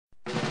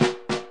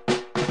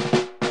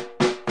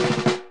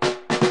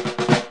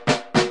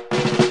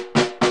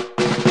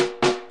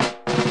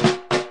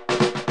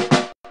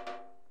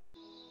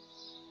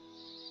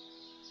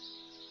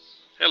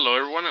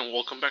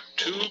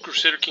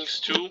Crusader Kings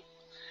 2,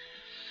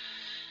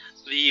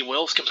 the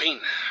Wales campaign,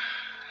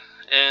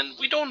 and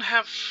we don't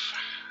have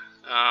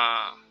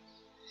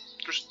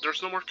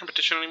there's no more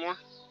competition anymore,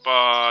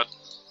 but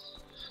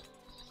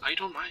I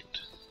don't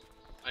mind.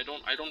 I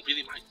don't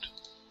really mind.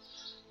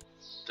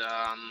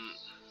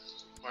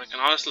 What I can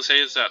honestly say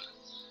is that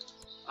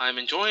I'm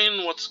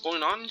enjoying what's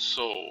going on,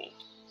 so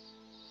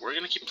we're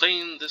gonna keep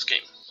playing this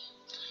game.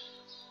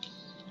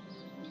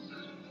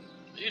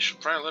 Maybe I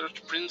should write a letter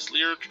to Prince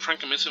Lear to try and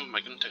convince him of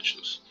my good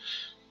intentions.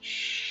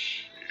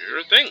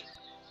 Sure thing.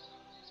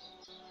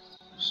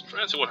 Let's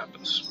try and see what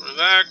happens. We're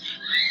back.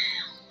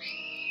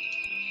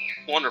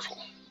 Wonderful.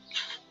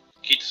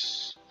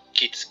 Kids,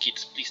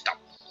 please stop.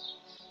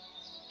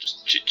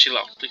 Just chill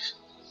out, please.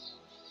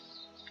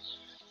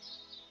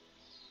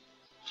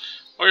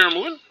 Oh, you're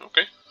moving?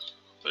 Okay. I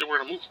thought you were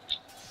gonna move.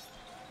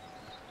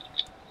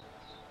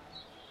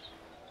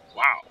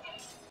 Wow.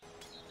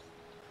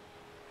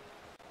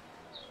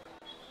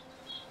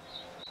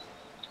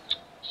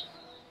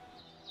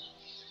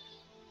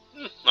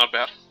 Not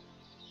bad.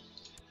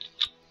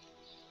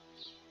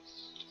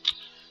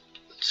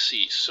 Let's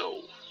see,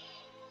 so...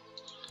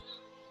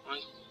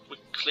 we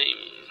claim...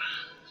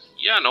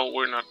 Yeah, no,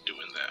 we're not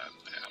doing that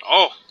at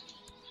all.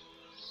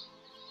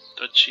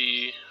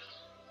 Duchy...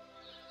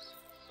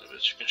 I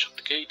bet you can shut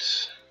the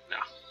gates.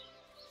 Nah.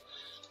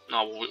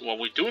 No, what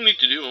we do need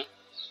to do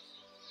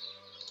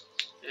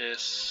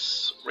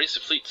is raise the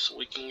fleet so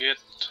we can get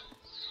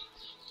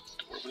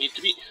to where we need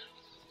to be.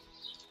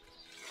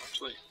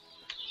 Actually,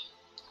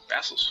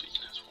 Vassal's fleet,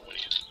 that's what we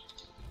need.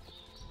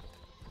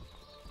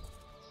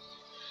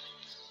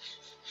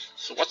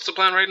 So what's the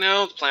plan right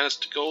now? The plan is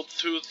to go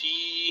through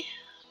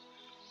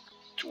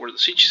to where the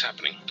siege is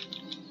happening.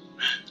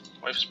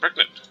 Wife is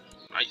pregnant.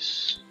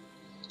 Nice.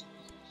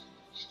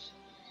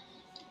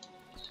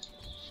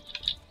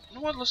 You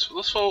know what? Let's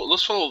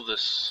follow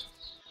this.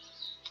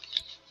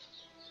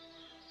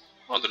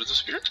 Oh, did it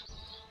disappear?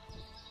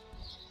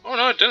 Oh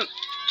no, it didn't.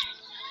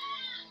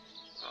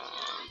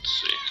 Let's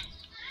see.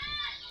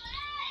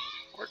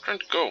 Where are we trying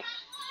to go?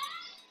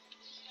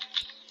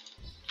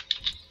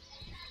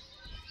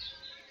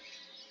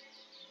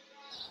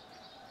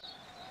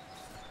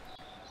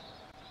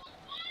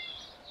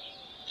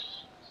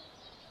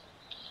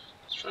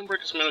 Let's try and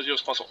break as many of you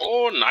as possible.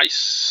 Oh,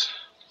 nice.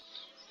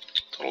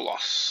 Total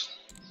loss.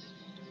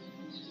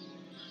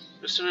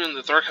 Listening in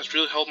the dark has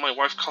really helped my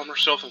wife calm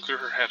herself and clear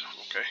her head.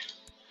 Okay.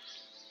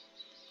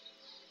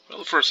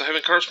 Well, first, I have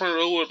encouraged my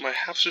role with my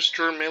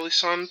half-sister,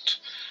 Melisande,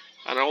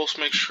 and I always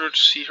make sure to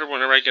see her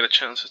whenever I get a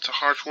chance. It's a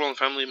harsh world and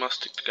family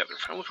must stick together.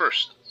 Family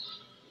first.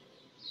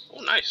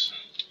 Oh, nice.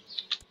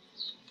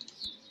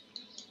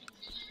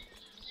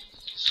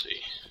 Let's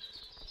see.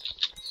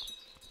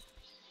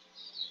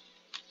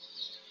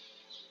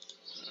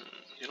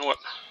 You know what?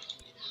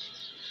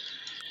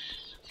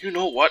 You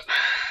know what?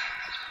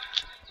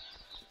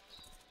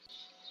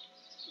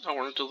 I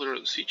want to deliver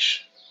the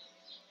siege.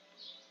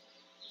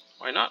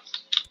 Why not?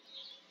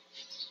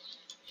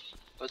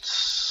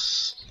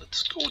 Let's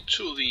go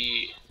to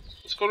the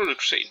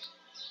Crusade.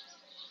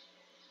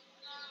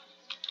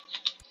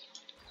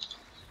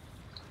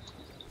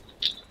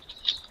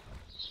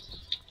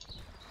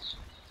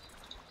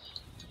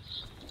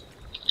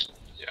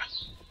 Yeah.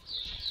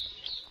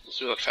 Let's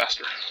do that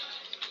faster.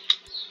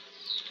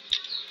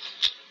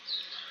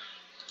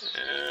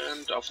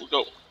 And off we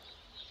go.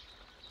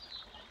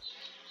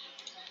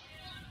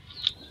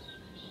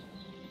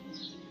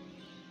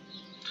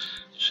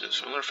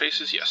 On their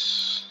faces,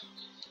 yes.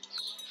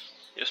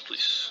 Yes,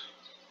 please.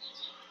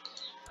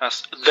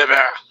 As the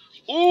bear.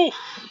 Ooh!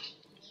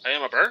 I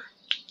am a bear?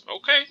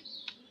 Okay.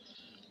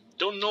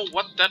 Don't know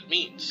what that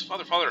means.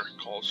 Father,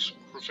 calls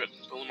Crusade.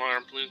 Bellamar,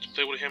 I'm planning to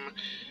play with him,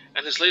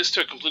 and his latest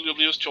are completely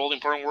oblivious to all the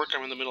important work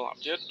I'm in the middle of.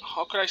 Yet,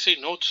 how could I say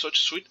no to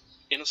such sweet,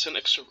 innocent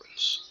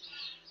exuberance?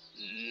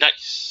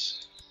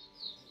 Nice.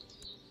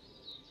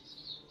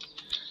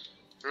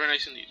 Very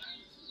nice indeed.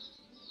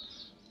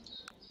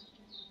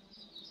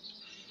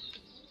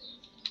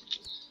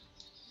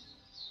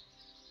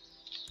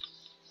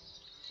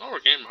 Oh, we're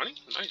getting money?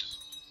 Nice.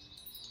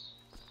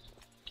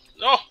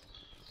 No!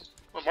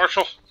 Oh,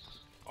 Marshall!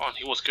 Oh, and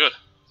he was good.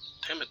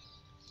 Damn it.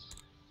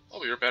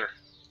 Oh, you're better.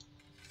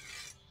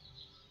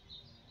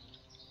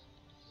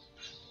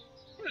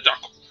 Where's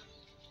Doc?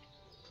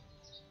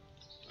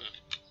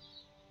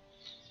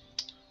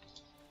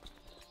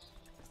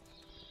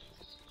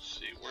 Let's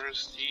see,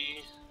 where's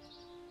the...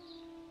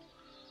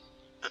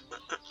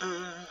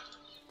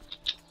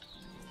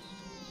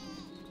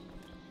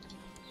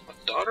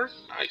 What, daughter?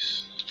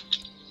 Nice.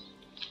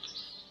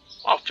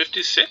 Wow,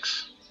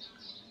 56?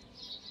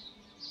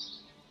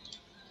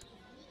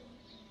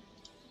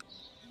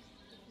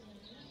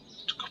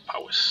 Took a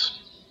powers.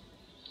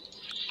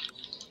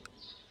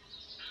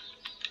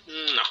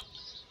 No.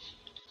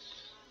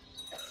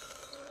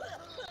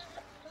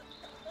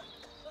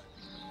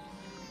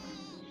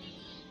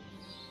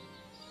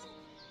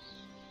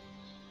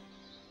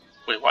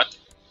 Wait, what?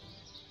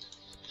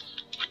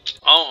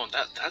 Oh,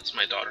 that's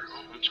my daughter.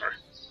 Oh, I'm sorry.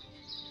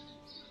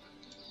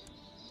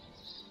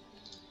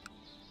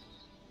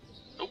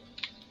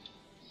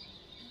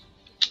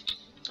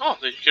 Oh,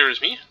 that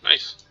carries me?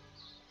 Nice.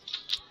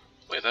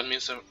 Wait, that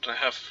means that I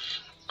have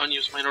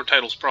unused minor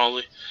titles,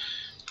 probably.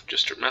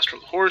 Just Master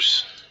of the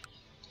Horse.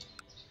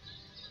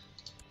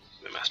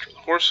 The Master of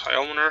the Horse, High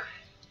Almoner.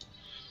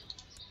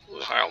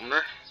 The High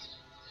Almoner.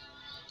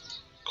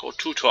 Court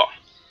Tutor.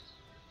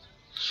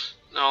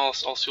 Now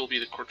I'll still be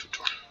the Court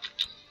Tutor.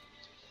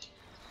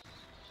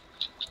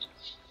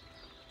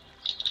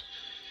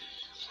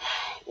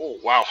 Oh,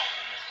 wow.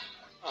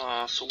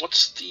 So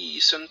what's the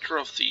center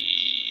of the...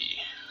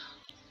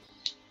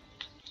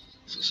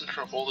 What's the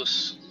center of all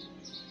this?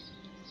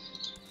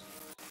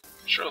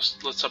 Sure,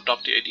 let's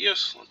adopt the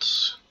ideas.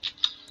 Let's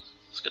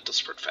get this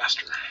spread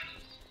faster.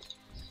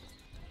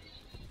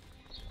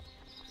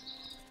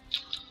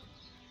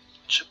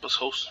 Chipless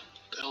host.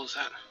 What the hell is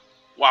that?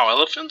 Wow,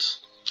 elephants?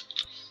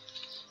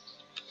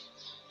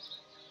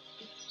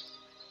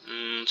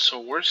 So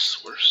where's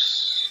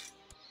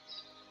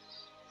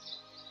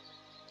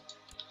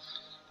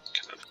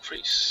kind of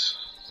Thrace?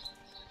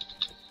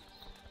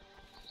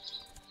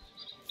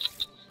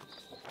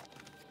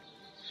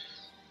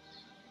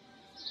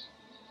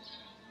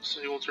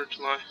 So he wants her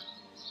to lie.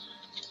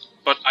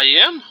 But I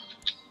am?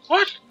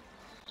 What?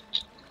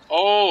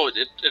 Oh,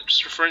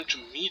 it's referring to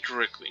me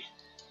directly.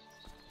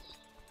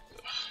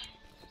 Ugh.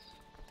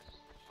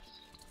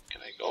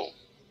 Can I go?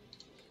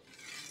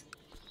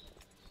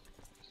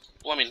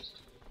 Well, I mean,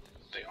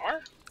 they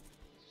are?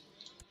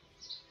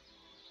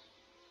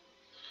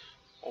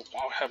 Oh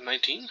wow, I have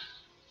 19?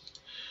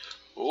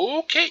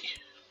 Okay.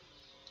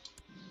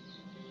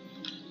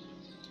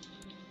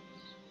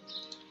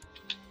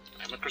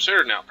 I'm a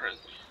Crusader now,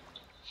 apparently.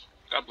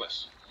 God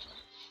bless.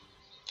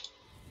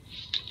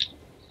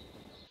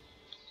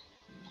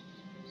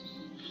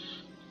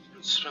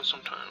 Let's spend some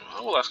time.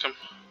 I will ask him.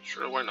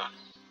 Sure, why not?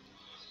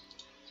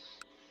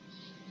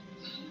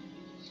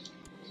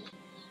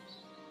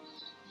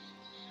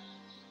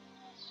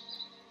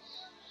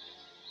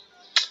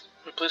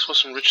 My place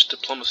was in rich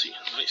diplomacy.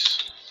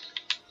 Nice.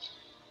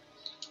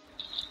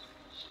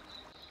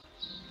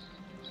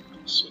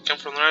 So we come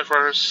from the Night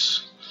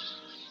Riders.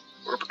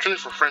 We're opportunity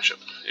for friendship,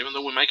 even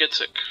though we might get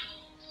sick.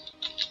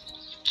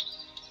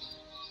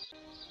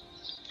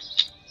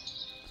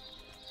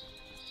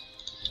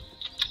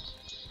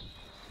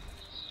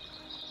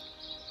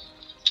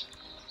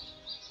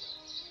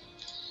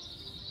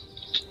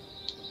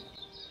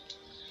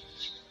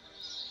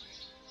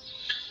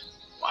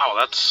 Wow,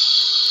 that's...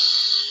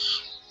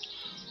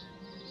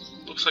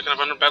 Looks like an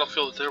abandoned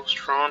battlefield that there was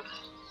drawn.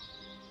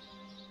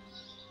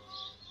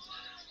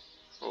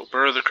 We'll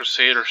bury the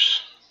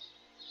Crusaders.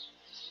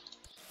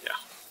 Yeah.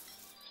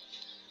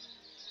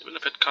 Even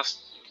if it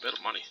costs a bit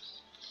of money,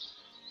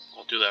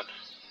 I'll do that.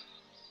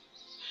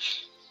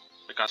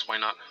 Because why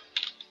not?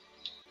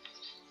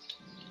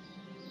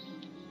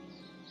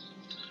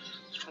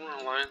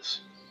 Strong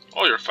alliance.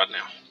 Oh, you're fat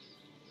now.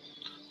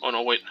 Oh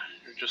no, wait.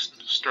 You're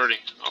just sturdy.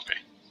 Okay.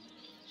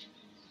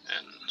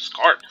 And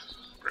scarred,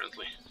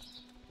 apparently.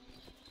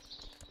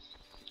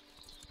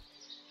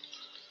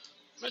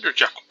 Major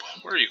Jacob,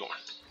 where are you going?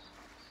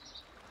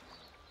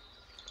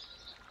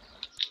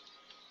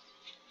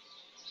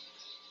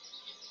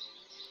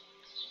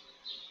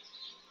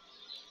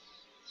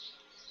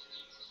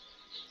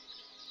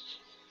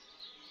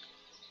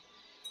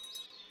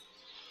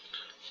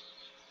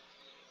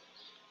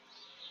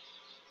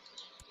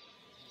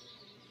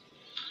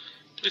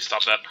 Please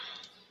stop that.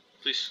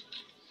 Please.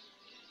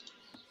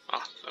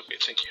 Ah, okay,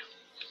 thank you.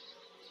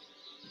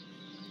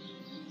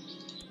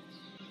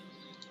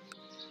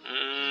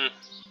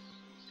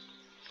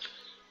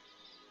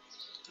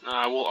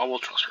 I will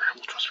trust her. I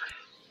will trust her.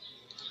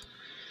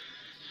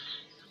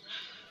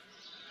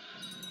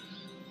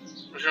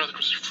 Return of the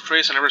Crusader for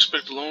Thrace, and I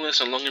respect the loneliness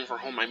and longing for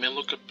home. My men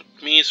look up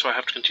at me, so I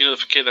have to continue to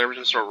advocate that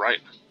everything's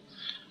alright.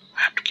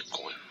 I have to keep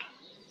going.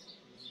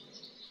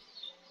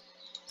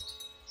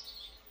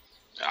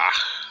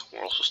 Ah,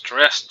 we're also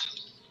stressed.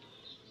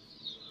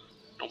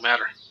 No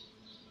matter.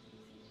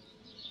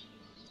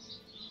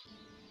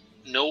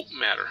 No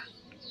matter.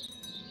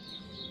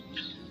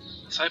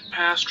 As I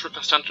pass through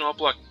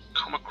Constantinople, I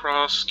come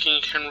across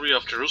King Henry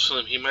of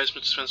Jerusalem. He invites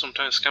me to spend some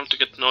time as camp to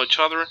get to know each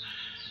other.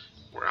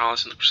 We're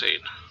allies in the Crusade.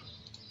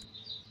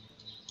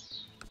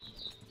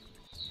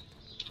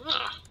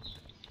 Ah.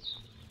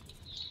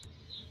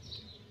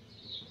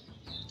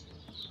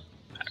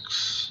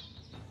 X.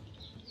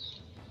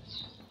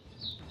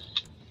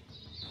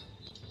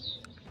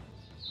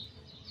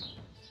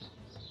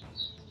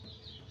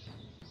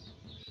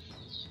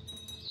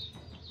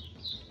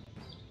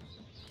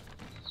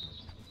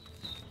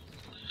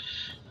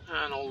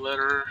 And a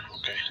letter.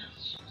 Okay.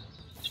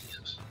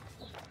 Jesus.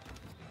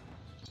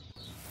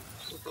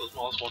 Look for the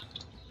smallest one.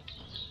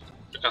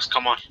 Because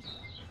come on.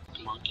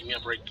 Come on, give me a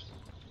break.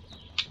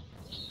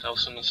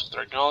 1000 of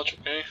their knowledge,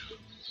 okay.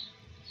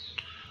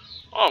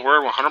 Oh, we're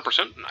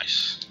 100%?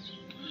 Nice.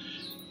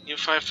 New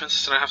 5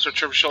 fences, and I have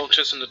searched every shelf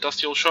chest in the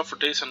dusty old shop for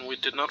days, and we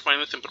did not find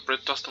anything but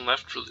red dust and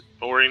left through the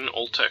boring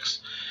old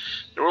text.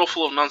 They were all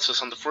full of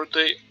nonsense. On the fourth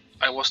day,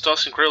 I was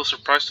thus incredibly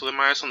surprised to lay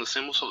my eyes on the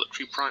symbols of the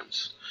 3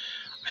 primes.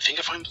 I think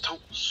I found the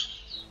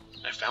tomes.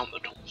 I found the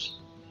tomes.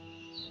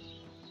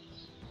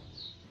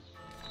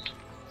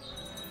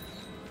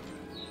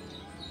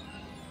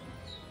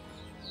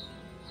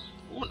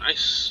 Ooh,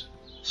 nice.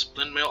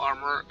 Splint mail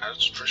armor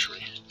adds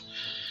treasury.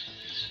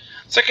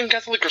 Second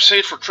Catholic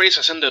Crusade for Thrace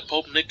has ended.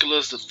 Pope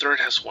Nicholas III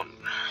has won.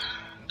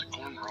 The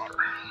Corn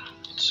Marauder.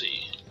 Let's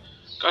see.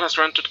 God has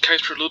granted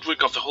Kaiser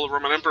Ludwig of the Holy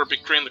Roman Emperor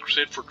victory in the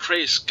Crusade for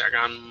Thrace.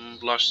 Kagan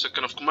Blush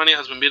II of Kumania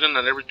has been beaten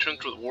at every turn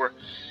through the war,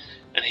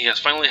 and he has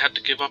finally had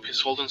to give up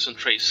his holdings in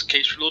Thrace.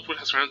 Kaiser Ludwig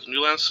has granted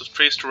new lands of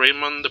Thrace to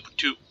Raymond the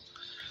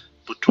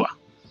Boutois.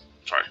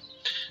 Sorry.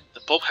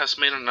 The Pope has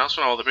made an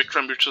announcement about the victory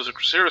and virtues of the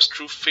Crusaders,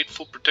 true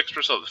faithful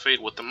protectors of the faith.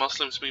 With the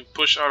Muslims being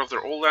pushed out of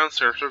their old lands,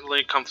 there are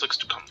certainly conflicts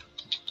to come.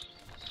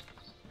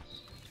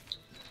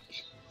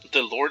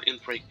 The Lord in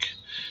Drake.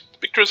 The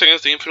victories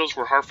against the infidels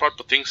were hard fought,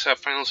 but things have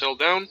finally settled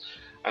down,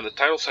 and the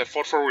titles I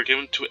fought for were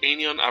given to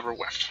Aenion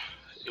Aberwef.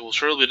 It will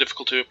surely be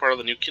difficult to be a part of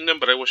the new kingdom,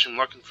 but I wish him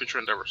luck in future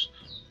endeavors.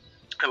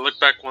 I look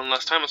back one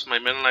last time as my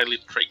men and I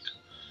leave Drake.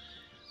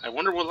 I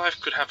wonder what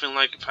life could have been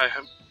like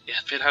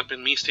if it had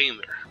been me staying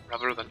there,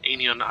 rather than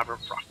Aenion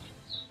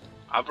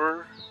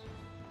Aberwef.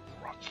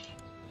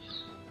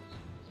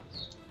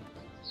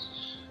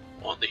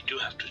 Oh, they do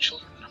have 2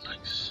 children.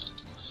 Nice.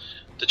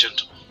 The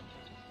Gentle.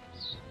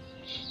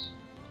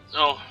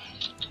 No.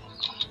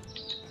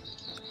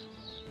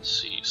 Let's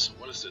see, so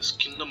what is this?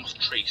 Kingdom of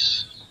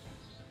Thrace.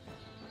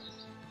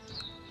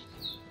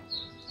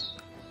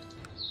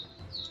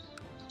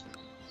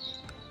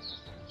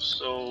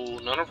 So,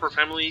 none of her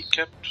family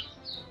kept...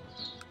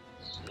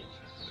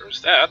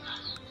 There's that.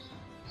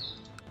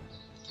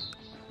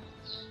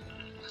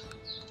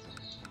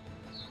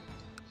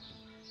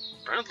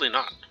 Apparently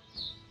not.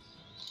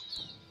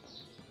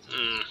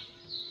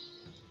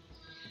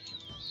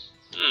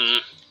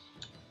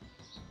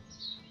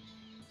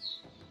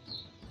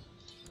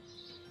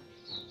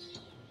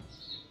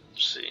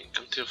 Let's see,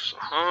 Cantifs,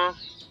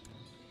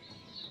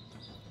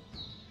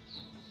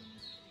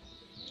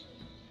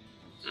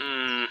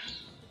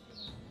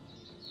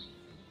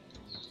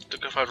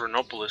 Took off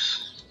Adrianopolis.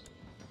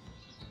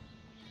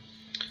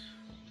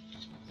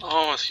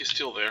 Oh, is he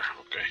still there?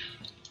 Okay.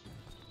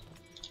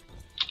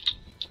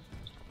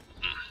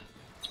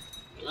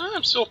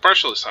 I'm still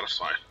partially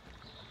satisfied.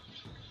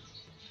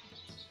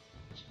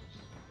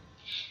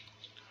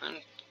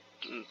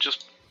 I'm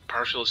just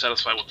partially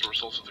satisfied with the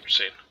results of the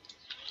Crusade.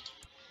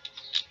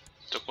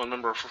 Took one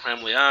member of her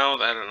family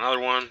out, added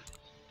another one.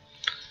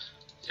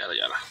 Yada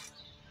yada.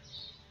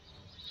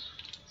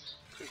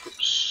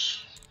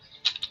 Groups.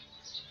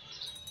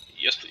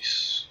 Yes,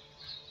 please.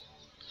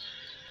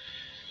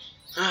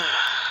 I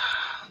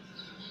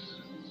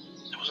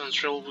was on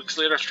several weeks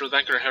later after the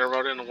anchor I had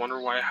about it and wonder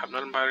why I have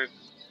not invited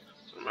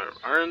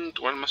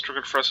Aren't one master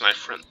good for us and I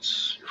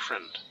friends. Your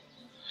friend.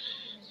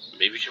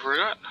 Maybe you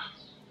forgot.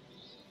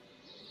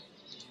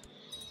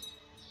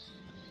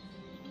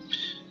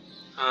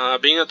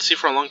 Being at sea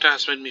for a long time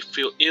has made me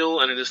feel ill,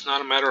 and it is not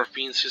a matter of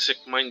being seasick,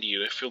 mind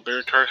you. I feel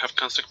very tired, have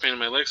constant pain in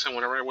my legs, and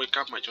whenever I wake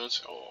up, my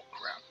joints... Oh,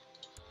 crap.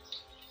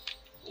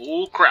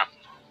 Oh, crap.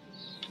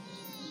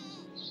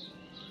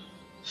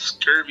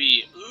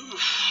 Scurvy.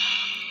 Oof.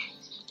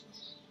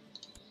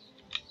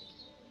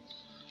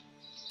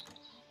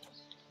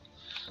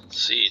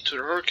 Let's see. To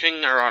the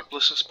Hurricane Arad,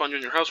 blessings upon you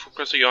in your house.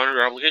 Request that you honor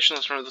your obligation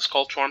as part of this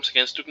call to arms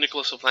against Duke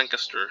Nicholas of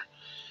Lancaster.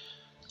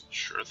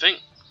 Sure thing.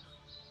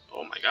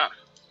 Oh my god.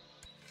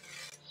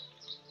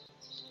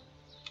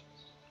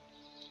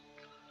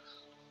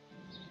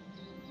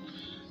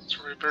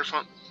 Repair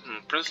found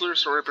Prince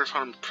Lear's repair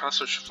found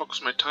process should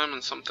focus my time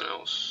on something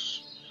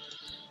else.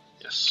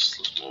 Yes,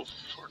 let's move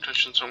our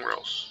attention somewhere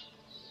else.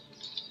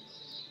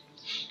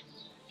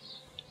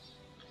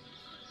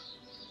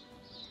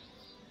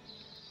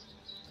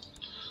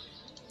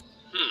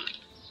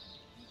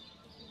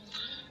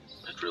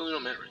 Not really no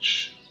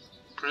marriage.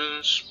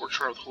 Prince,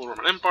 Warchar of the Holy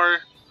Roman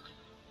Empire.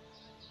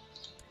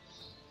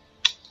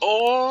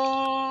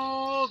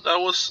 Oh, that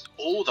was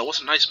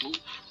a nice move.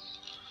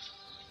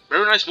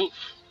 Very nice move.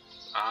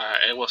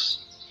 It was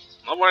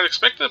not what I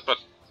expected, but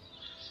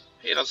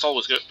hey, that's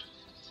always good.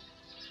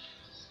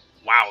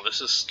 Wow,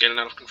 this is getting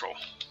out of control.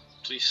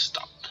 Please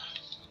stop.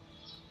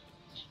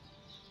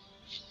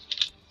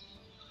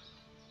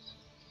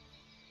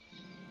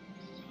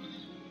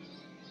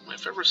 My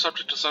favorite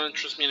subject does not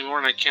interest me anymore,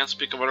 and I can't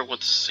speak about it with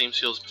the same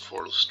seal as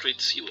before.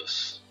 Straight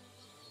sealess.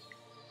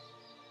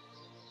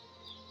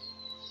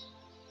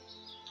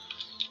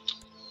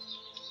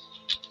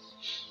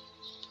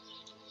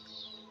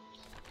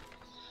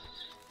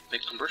 The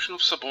conversion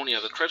of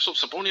Sabonia. The tribes of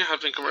Sabonia have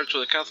been converted to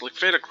the Catholic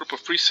faith. A group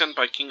of priests sent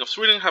by King of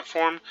Sweden have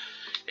formed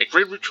a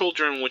great ritual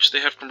during which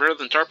they have converted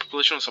the entire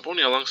population of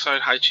Sabonia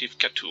alongside High Chief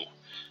Ketu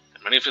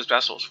and many of his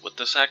vassals. With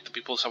this act, the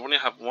people of Sabonia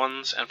have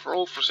once and for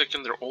all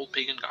forsaken their old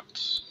pagan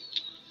gods.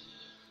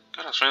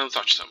 God has finally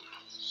touched them.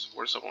 So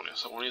where's Sabonia?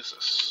 Sabonia is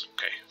this.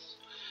 Okay.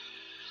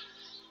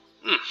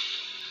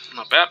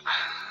 Not bad.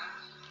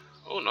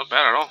 Oh, not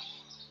bad at all.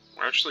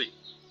 We're actually...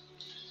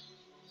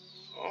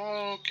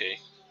 Okay.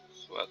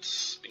 So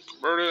that's being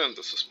converted, and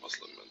this is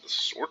Muslim, and this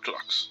is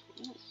Orthodox.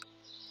 Ooh.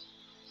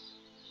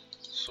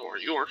 So are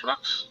you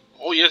Orthodox?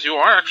 Oh yes, you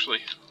are actually.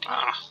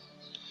 Ah.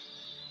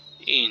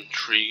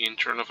 Intriguing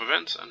turn of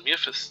events, and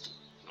Mephist.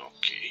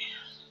 Okay.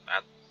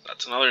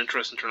 That's another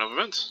interesting turn of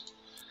events.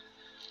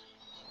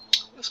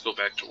 Let's go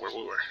back to where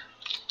we were.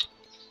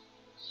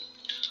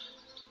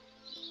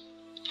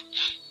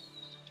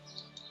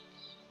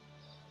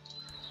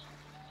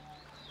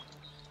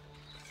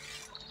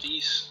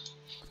 These.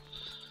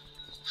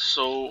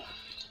 So,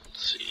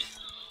 let's see.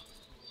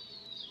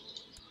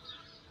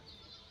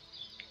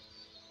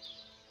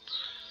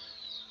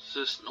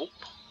 Nope.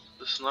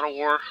 This is not a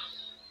war.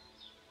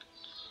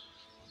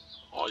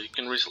 Oh, you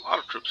can raise a lot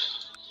of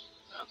troops.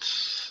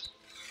 That's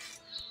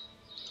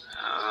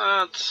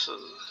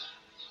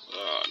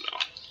no.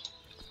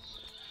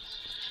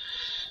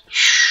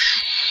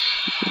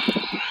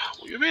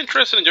 Will you be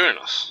interested in joining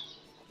us?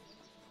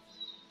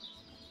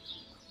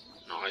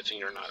 No, I think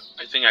you're not.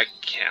 I think I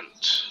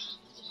can't.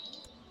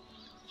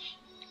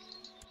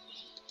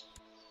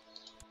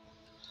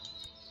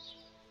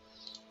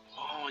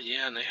 Oh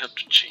yeah, and I have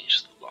to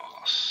change the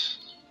laws.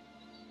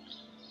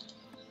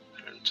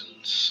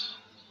 Inheritance.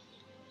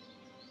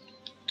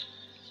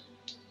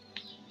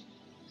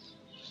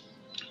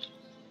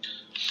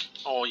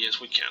 Oh yes,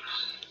 we can.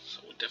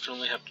 So we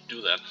definitely have to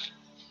do that.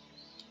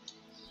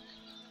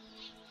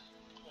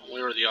 One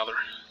way or the other.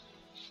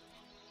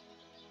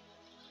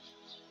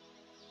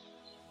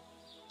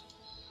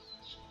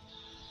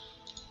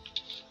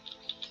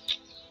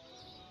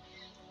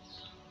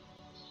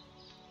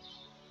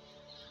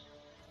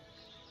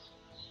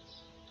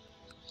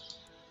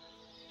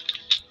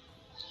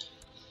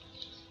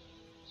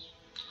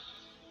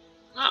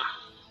 Ah,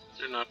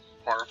 you're not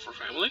part of our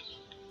family.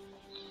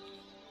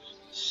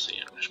 Let's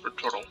see, average per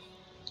total.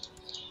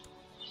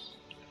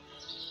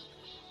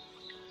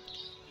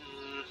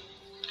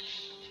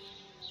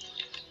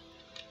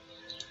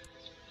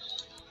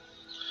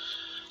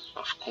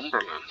 Of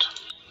Cumberland.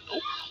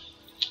 Nope.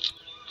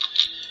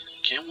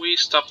 Can we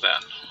stop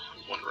that?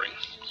 I'm wondering.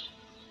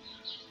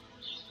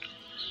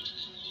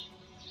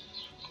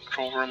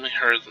 Control realm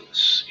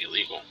inheritance.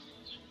 Illegal.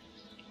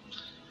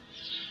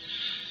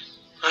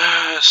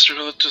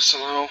 Stability to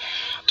allow a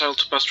title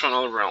to pass to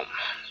another realm.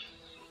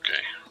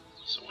 Okay.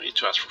 So we need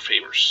to ask for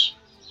favors.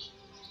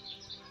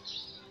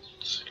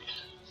 Let's see.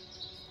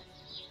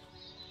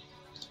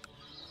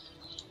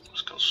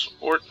 Let's go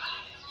support.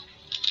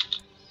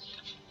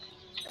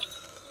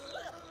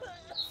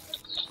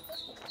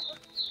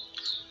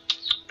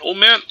 Oh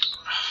man!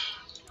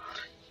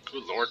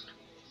 Good lord.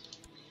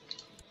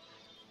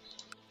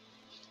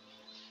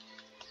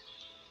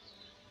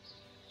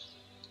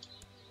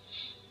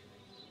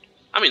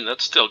 I mean,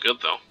 that's still good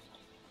though.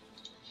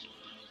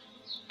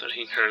 That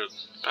he inherited.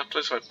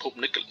 Baptized by Pope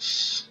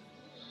Nicholas.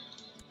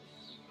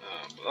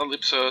 But that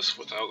leaves us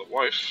without a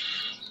wife.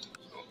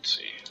 Let's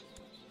see.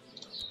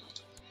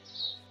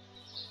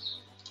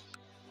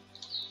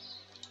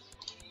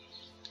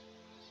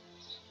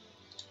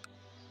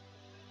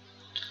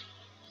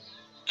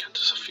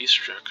 Countess of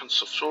Eastria,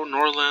 Countess of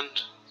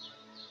Norland.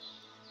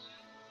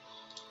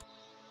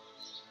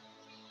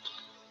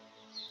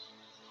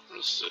 What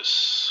is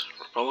this?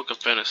 Republic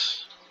of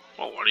Venice.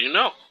 Well, what do you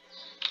know?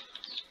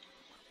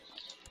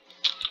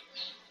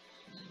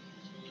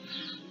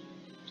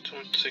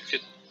 Don't take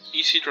it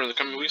easy during the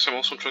coming weeks. I'm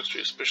also on track to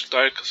a special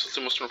diet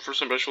consisting mostly of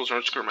fruits and vegetables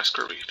and cure my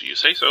scurvy. Do you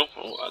say so?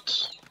 Oh,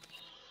 that's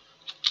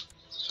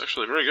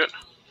actually very good.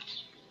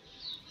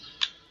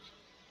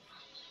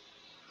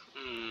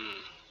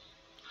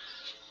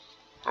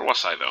 Or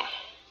was I though?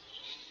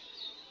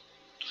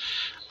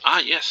 Ah,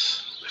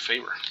 yes, the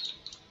favor.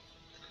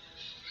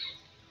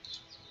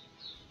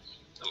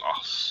 The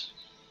loss.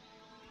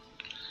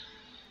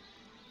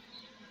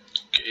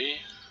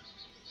 Okay.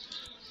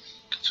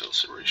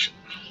 Consideration.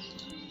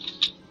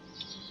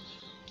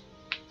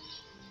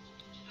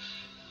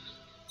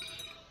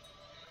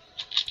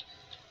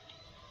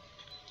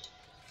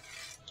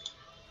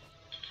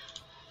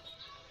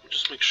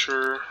 Just make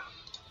sure.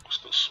 Let's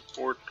go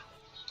support.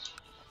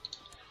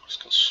 Let's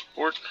go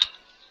support.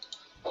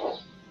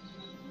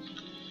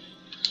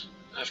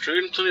 After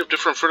eating plenty of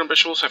different fruit and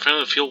vegetables, I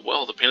finally feel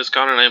well. The pain is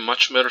gone and I am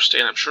much better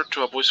state. I'm sure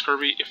to avoid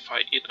scurvy if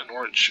I eat an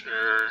orange.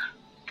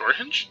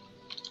 Orange?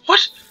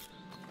 What?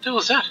 The hell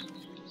was that?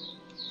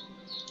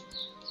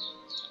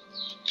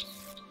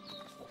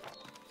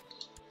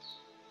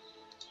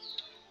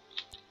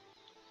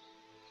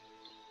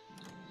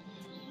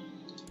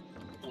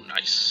 Oh,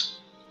 nice.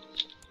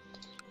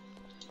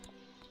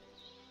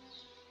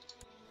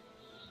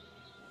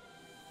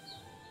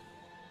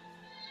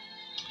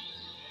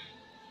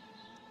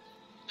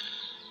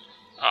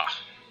 Ah.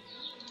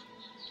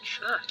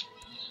 Sure.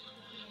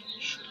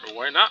 Sure,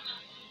 why not?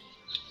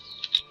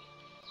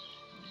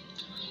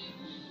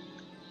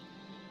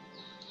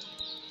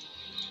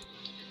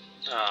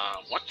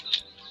 What?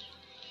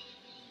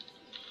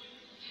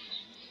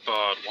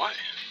 But why?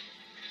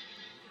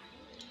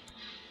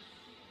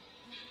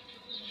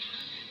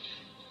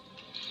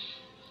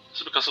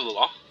 Is it because of the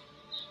law?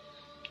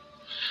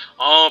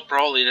 Oh,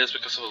 probably it is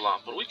because of the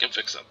llama, but we can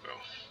fix that though.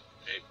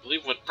 I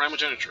believe with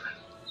primogeniture.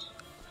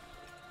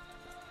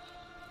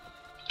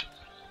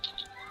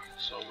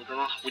 So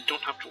we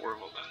don't have to worry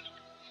about that.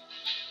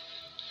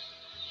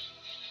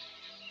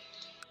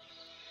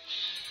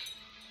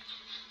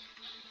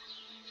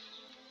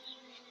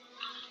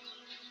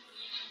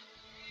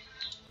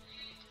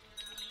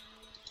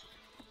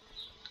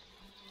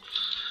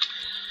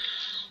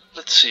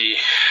 Let's see.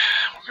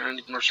 We're gonna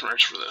need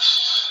mercenaries for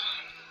this.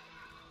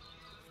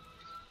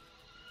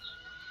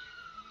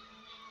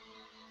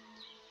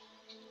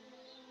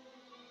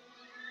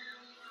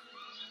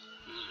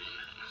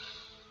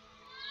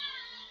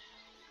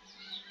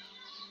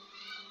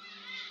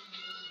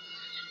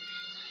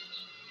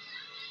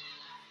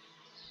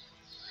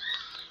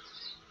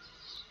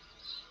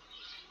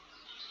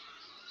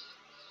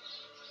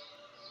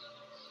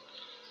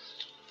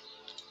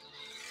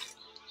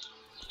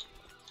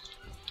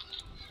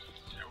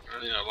 Yeah, we're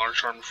gonna need a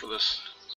large army for this.